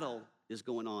battle is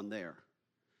going on there.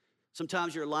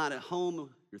 Sometimes you're lying at home,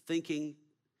 you're thinking,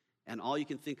 and all you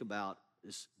can think about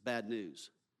is bad news.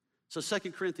 So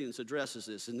 2 Corinthians addresses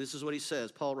this, and this is what he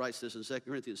says. Paul writes this in 2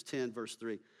 Corinthians 10, verse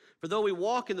 3. For though we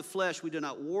walk in the flesh, we do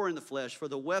not war in the flesh, for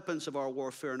the weapons of our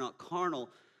warfare are not carnal,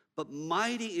 but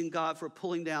mighty in God for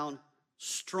pulling down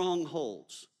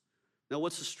strongholds. Now,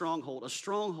 what's a stronghold? A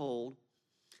stronghold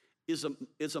is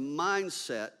a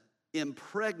mindset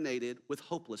impregnated with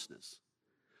hopelessness,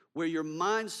 where your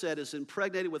mindset is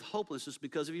impregnated with hopelessness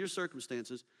because of your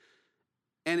circumstances,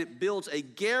 and it builds a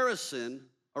garrison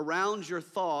around your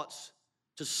thoughts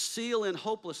to seal in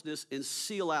hopelessness and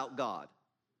seal out God.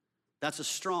 That's a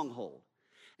stronghold.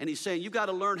 And he's saying you've got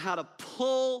to learn how to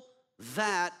pull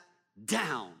that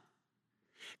down.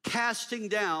 Casting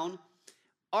down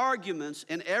arguments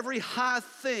and every high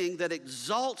thing that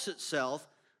exalts itself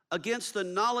against the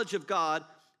knowledge of God,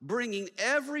 bringing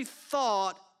every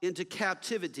thought into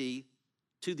captivity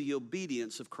to the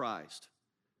obedience of Christ.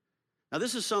 Now,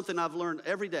 this is something I've learned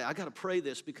every day. I got to pray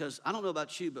this because I don't know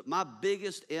about you, but my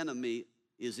biggest enemy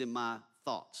is in my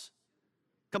thoughts.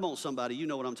 Come on, somebody, you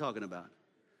know what I'm talking about.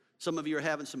 Some of you are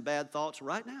having some bad thoughts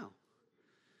right now.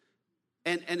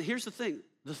 And here's the thing,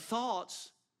 the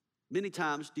thoughts many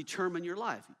times determine your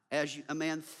life. As a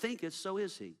man thinketh, so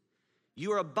is he.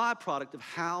 You are a byproduct of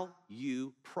how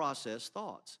you process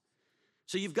thoughts.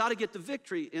 So you've got to get the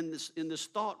victory in this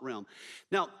thought realm.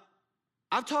 Now,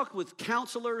 I've talked with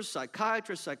counselors,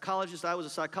 psychiatrists, psychologists. I was a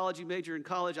psychology major in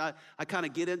college. I kind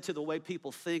of get into the way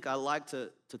people think. I like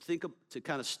to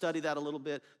kind of study that a little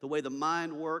bit, the way the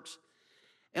mind works.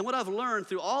 And what I've learned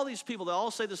through all these people, they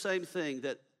all say the same thing,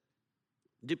 that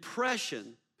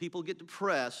depression, people get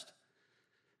depressed,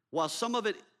 while some of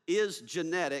it is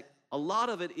genetic, a lot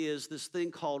of it is this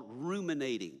thing called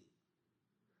ruminating.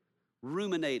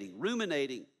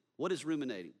 Ruminating. What is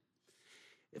ruminating?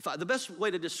 The best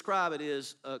way to describe it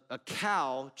is a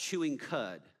cow chewing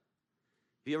cud.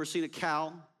 Have you ever seen a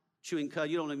cow chewing cud?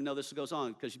 You don't even know this goes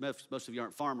on because most of you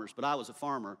aren't farmers, but I was a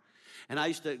farmer, and I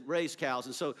used to raise cows.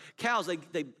 And so cows,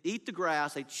 they eat the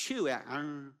grass, they chew it.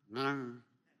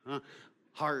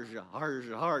 Harsh.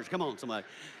 Come on, somebody.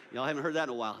 Y'all haven't heard that in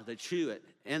a while. They chew it,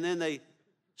 and then they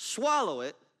swallow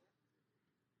it,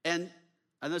 and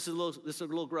this is a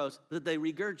little gross, that they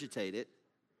regurgitate it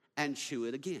and chew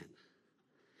it again.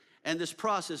 And this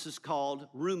process is called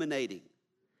ruminating.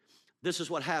 This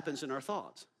is what happens in our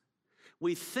thoughts.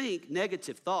 We think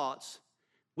negative thoughts,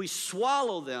 we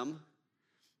swallow them,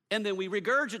 and then we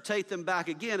regurgitate them back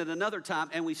again at another time,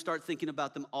 and we start thinking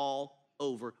about them all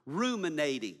over.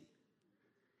 Ruminating.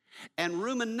 And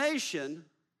rumination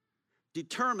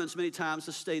determines many times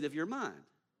the state of your mind.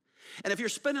 And if you're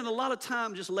spending a lot of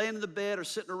time just laying in the bed or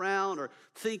sitting around or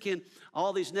thinking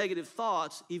all these negative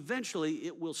thoughts, eventually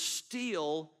it will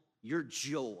steal your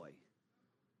joy.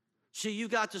 So you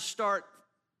got to start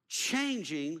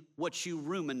changing what you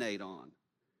ruminate on.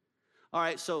 All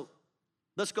right, so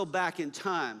let's go back in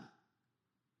time.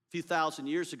 A few thousand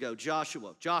years ago,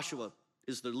 Joshua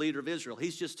is the leader of Israel.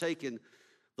 He's just taken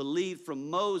the lead from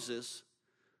Moses,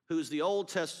 who's the Old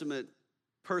Testament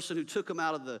person who took them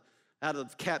out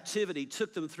of captivity,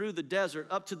 took them through the desert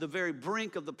up to the very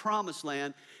brink of the promised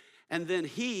land. And then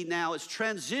he now is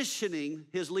transitioning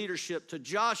his leadership to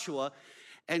Joshua.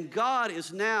 And God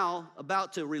is now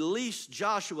about to release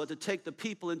Joshua to take the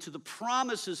people into the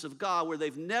promises of God where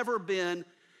they've never been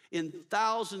in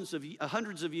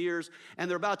hundreds of years. And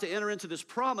they're about to enter into this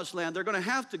promised land. They're going to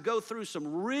have to go through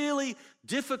some really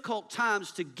difficult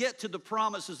times to get to the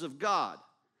promises of God.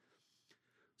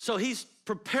 So he's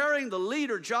preparing the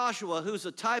leader, Joshua, who's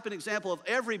a type and example of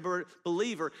every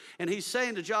believer. And he's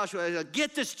saying to Joshua,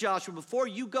 get this, Joshua, before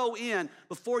you go in,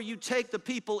 before you take the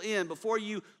people in, before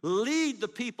you lead the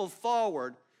people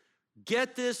forward,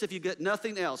 get this if you get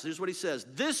nothing else. Here's what he says.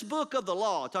 This book of the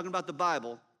law, talking about the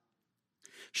Bible,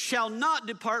 shall not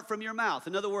depart from your mouth.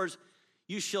 In other words,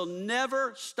 you shall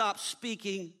never stop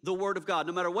speaking the word of God.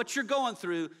 No matter what you're going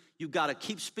through, you've got to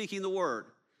keep speaking the word.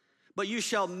 But you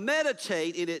shall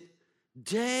meditate in it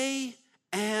day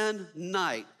and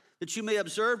night, that you may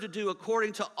observe to do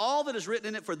according to all that is written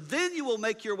in it, for then you will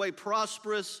make your way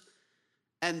prosperous,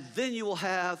 and then you will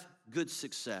have good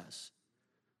success.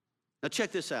 Now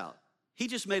check this out. He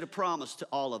just made a promise to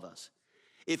all of us.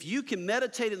 If you can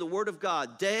meditate in the Word of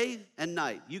God day and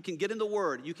night, you can get in the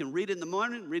Word, you can read it in the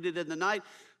morning, read it in the night,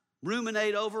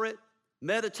 ruminate over it,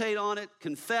 meditate on it,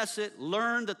 confess it,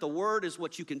 learn that the Word is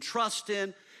what you can trust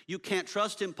in. You can't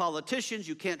trust in politicians.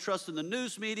 You can't trust in the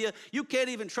news media. You can't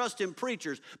even trust in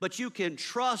preachers, but you can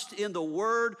trust in the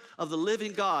Word of the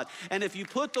living God. And if you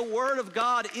put the Word of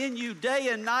God in you day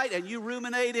and night and you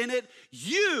ruminate in it,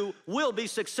 you will be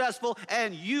successful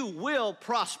and you will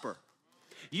prosper.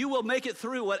 You will make it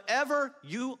through whatever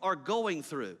you are going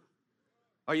through.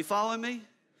 Are you following me?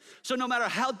 So no matter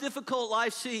how difficult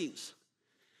life seems,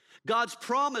 God's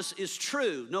promise is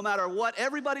true, no matter what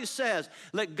everybody says.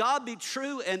 Let God be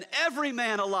true and every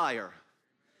man a liar.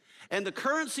 And the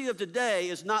currency of today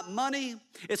is not money,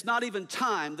 it's not even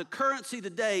time. The currency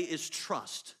today is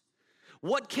trust.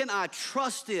 What can I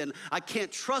trust in? I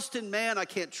can't trust in man, I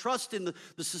can't trust in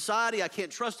the society, I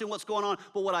can't trust in what's going on,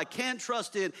 but what I can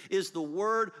trust in is the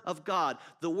Word of God.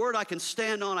 The Word I can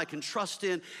stand on, I can trust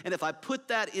in, and if I put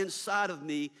that inside of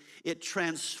me, it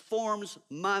transforms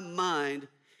my mind.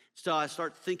 So I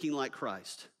start thinking like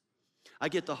Christ. I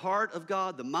get the heart of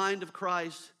God, the mind of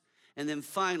Christ, and then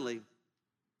finally,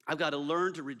 I've got to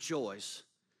learn to rejoice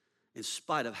in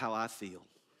spite of how I feel.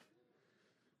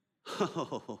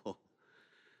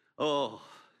 Oh,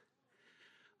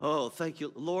 thank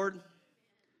you, Lord.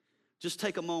 Just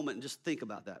take a moment and just think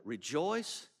about that.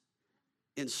 Rejoice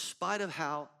in spite of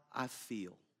how I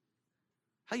feel.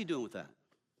 How you doing with that?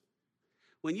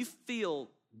 When you feel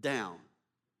down,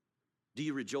 do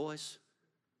you rejoice?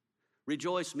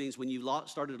 Rejoice means when you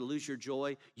started to lose your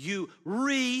joy, you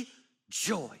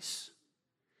rejoice.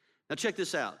 Now check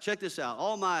this out. Check this out.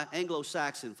 All my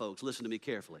Anglo-Saxon folks, listen to me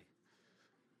carefully.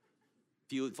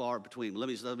 Few and far between. Let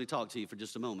me talk to you for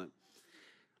just a moment.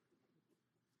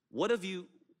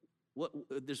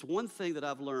 There's one thing that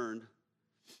I've learned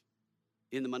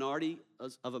in the minority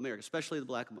of America, especially the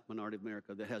black minority of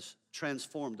America, that has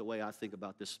transformed the way I think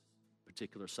about this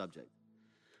particular subject.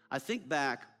 I think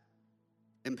back,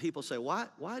 and people say, why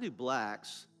do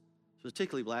blacks,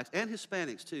 particularly blacks and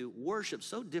Hispanics too, worship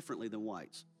so differently than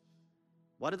whites?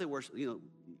 Why do they worship?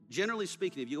 Generally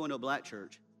speaking, if you go into a black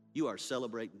church, you are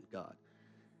celebrating God.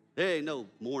 There ain't no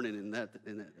mourning in that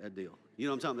deal. You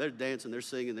know what I'm talking about? They're dancing, they're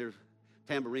singing, there's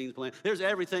tambourines playing. There's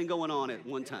everything going on at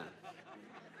one time.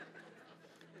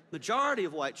 Majority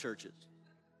of white churches,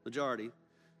 majority,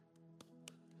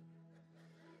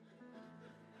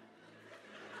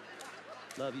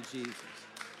 love you, Jesus.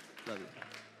 Love you.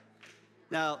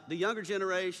 Now, the younger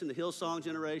generation, the Hillsong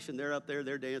generation, they're up there,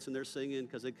 they're dancing, they're singing,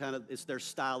 because it's their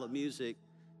style of music,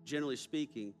 generally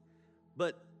speaking.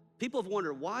 But people have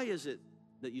wondered, why is it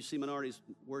that you see minorities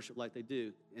worship like they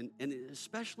do? And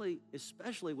especially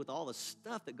with all the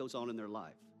stuff that goes on in their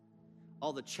life,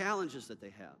 all the challenges that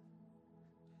they have,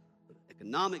 the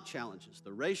economic challenges,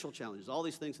 the racial challenges, all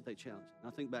these things that they challenge. And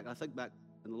I think back,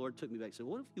 and the Lord took me back and said,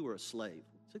 what if you were a slave?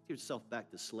 Take yourself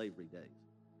back to slavery days,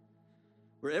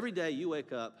 where every day you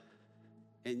wake up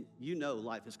and you know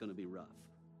life is going to be rough.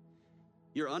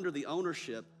 You're under the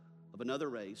ownership of another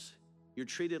race. You're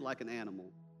treated like an animal.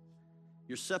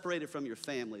 You're separated from your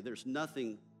family. There's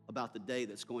nothing about the day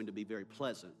that's going to be very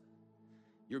pleasant.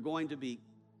 You're going to be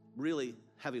really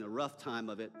having a rough time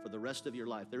of it for the rest of your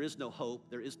life. There is no hope.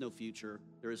 There is no future.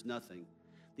 There is nothing.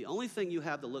 The only thing you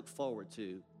have to look forward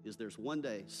to is there's one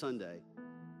day, Sunday,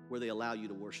 where they allow you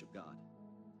to worship God,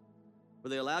 where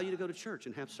they allow you to go to church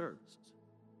and have services.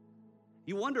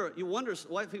 You wonder,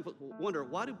 white people wonder,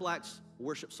 why do blacks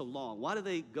worship so long? Why do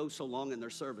they go so long in their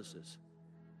services?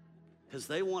 Because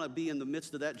they want to be in the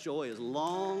midst of that joy as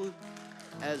long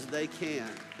as they can.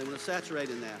 They want to saturate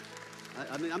in that.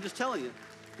 I mean, I'm just telling you,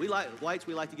 whites,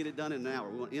 we like to get it done in an hour.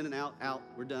 We want in and out,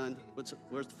 we're done.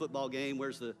 Where's the football game?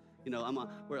 Where's the, I'm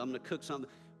going to cook something.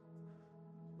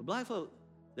 But black folk,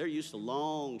 they're used to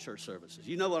long church services.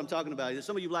 You know what I'm talking about.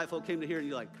 Some of you black folk came to here and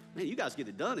you're like, man, you guys get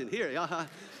it done in here.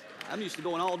 I'm used to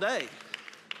going all day.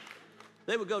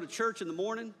 They would go to church in the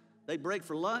morning, they'd break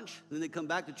for lunch, and then they'd come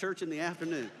back to church in the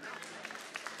afternoon.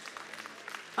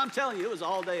 I'm telling you, it was an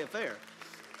all-day affair.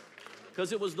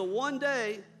 Because it was the one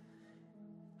day,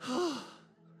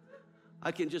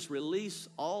 I can just release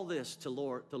all this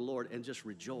to the Lord and just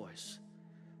rejoice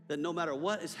that no matter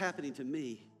what is happening to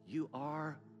me, you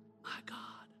are my God.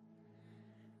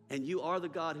 And you are the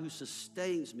God who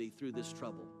sustains me through this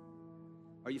trouble.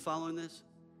 Are you following this?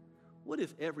 What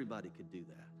if everybody could do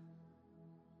that?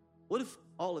 What if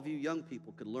all of you young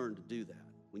people could learn to do that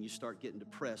when you start getting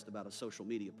depressed about a social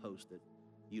media post that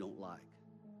you don't like,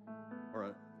 or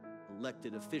an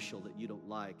elected official that you don't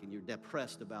like, and you're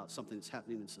depressed about something that's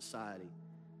happening in society?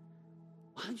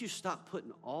 Why don't you stop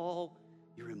putting all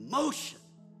your emotion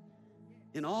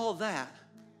in all that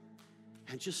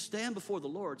and just stand before the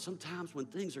Lord sometimes when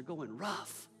things are going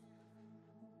rough?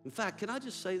 In fact, can I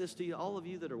just say this to you, all of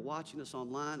you that are watching us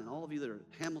online and all of you that are at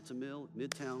Hamilton Mill,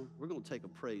 Midtown, we're going to take a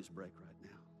praise break right now.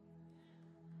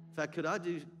 In fact, could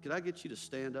I get you to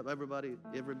stand up, everybody,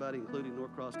 including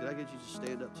Norcross, could I get you to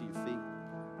stand up to your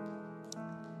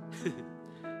feet?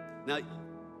 Now,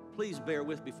 please bear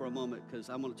with me for a moment, because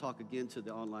I'm going to talk again to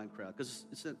the online crowd, because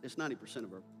it's 90%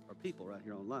 of our people right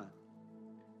here online.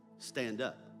 Stand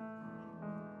up.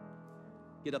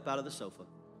 Get up out of the sofa.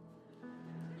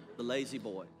 The lazy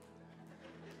boy.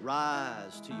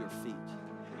 Rise to your feet.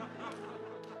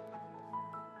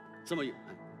 Some of you,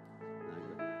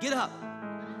 get up.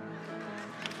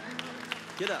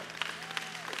 Get up.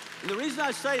 And the reason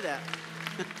I say that,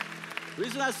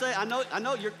 I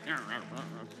know you're, get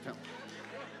up.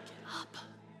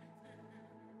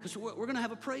 Because we're going to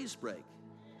have a praise break.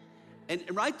 And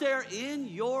right there in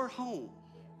your home,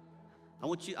 I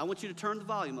want you to turn the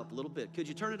volume up a little bit. Could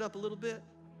you turn it up a little bit?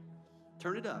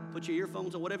 Turn it up. Put your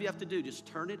earphones on. Whatever you have to do, just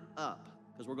turn it up,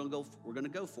 because we're going to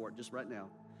go for it just right now.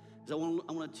 Because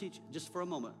I want to teach just for a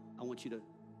moment. I want you to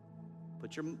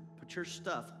put your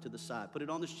stuff to the side. Put it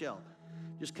on the shelf.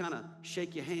 Just kind of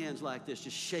shake your hands like this.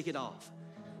 Just shake it off.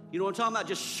 You know what I'm talking about?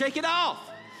 Just shake it off.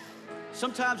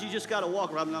 Sometimes you just got to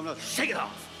walk around and shake it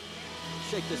off.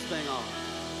 Shake this thing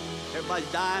off.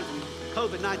 Everybody's dying from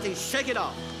COVID-19. Shake it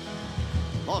off.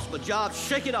 Lost my job.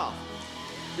 Shake it off.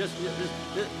 Just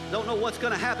don't know what's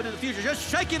going to happen in the future.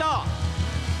 Just shake it off.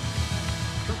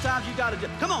 Sometimes you got to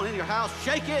just, come on, in your house,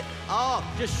 shake it. Oh,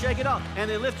 just shake it up. And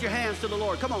then lift your hands to the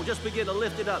Lord. Come on, just begin to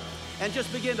lift it up. And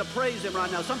just begin to praise him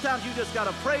right now. Sometimes you just got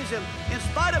to praise him in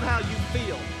spite of how you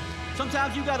feel.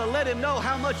 Sometimes you got to let him know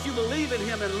how much you believe in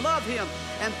him and love him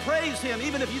and praise him,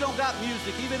 even if you don't got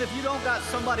music, even if you don't got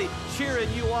somebody cheering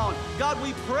you on. God,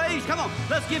 we praise. Come on,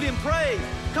 let's give him praise.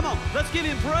 Come on, let's give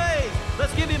him praise.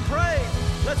 Let's give him praise.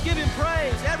 Let's give him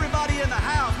praise. Everybody in the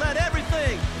house, let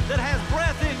everything that has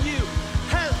breath in you,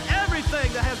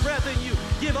 everything that has breath in you,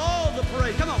 give all the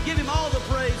praise. Come on, give him all the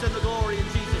praise and